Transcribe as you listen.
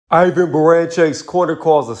Ivan Barancyk's corner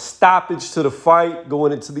calls a stoppage to the fight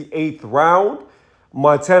going into the 8th round.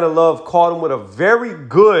 Montana Love caught him with a very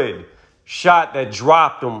good shot that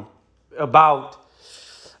dropped him about,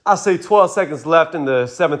 I'll say 12 seconds left in the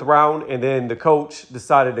 7th round, and then the coach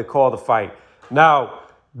decided to call the fight. Now,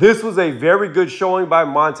 this was a very good showing by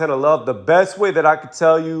Montana Love. The best way that I could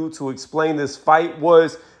tell you to explain this fight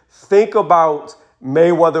was think about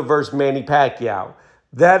Mayweather versus Manny Pacquiao.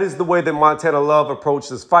 That is the way that Montana Love approached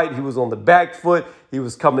this fight. He was on the back foot. He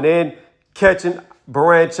was coming in, catching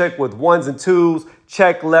Baranchyk with ones and twos,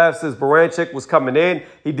 check lefts as Baranchyk was coming in.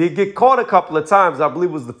 He did get caught a couple of times. I believe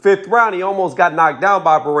it was the 5th round. He almost got knocked down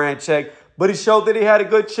by Baranchyk, but he showed that he had a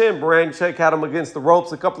good chin. Baranchyk had him against the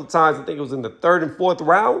ropes a couple of times. I think it was in the 3rd and 4th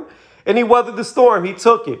round, and he weathered the storm. He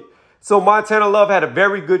took it. So Montana Love had a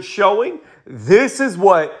very good showing. This is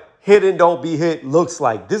what hit and don't be hit looks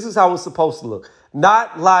like. This is how it's supposed to look.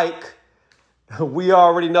 Not like we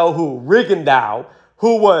already know who, Rigondeaux,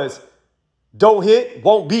 who was don't hit,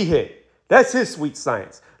 won't be hit. That's his sweet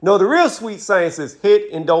science. No, the real sweet science is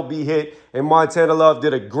hit and don't be hit, and Montana Love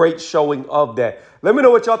did a great showing of that. Let me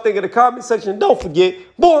know what y'all think in the comment section. Don't forget,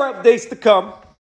 more updates to come.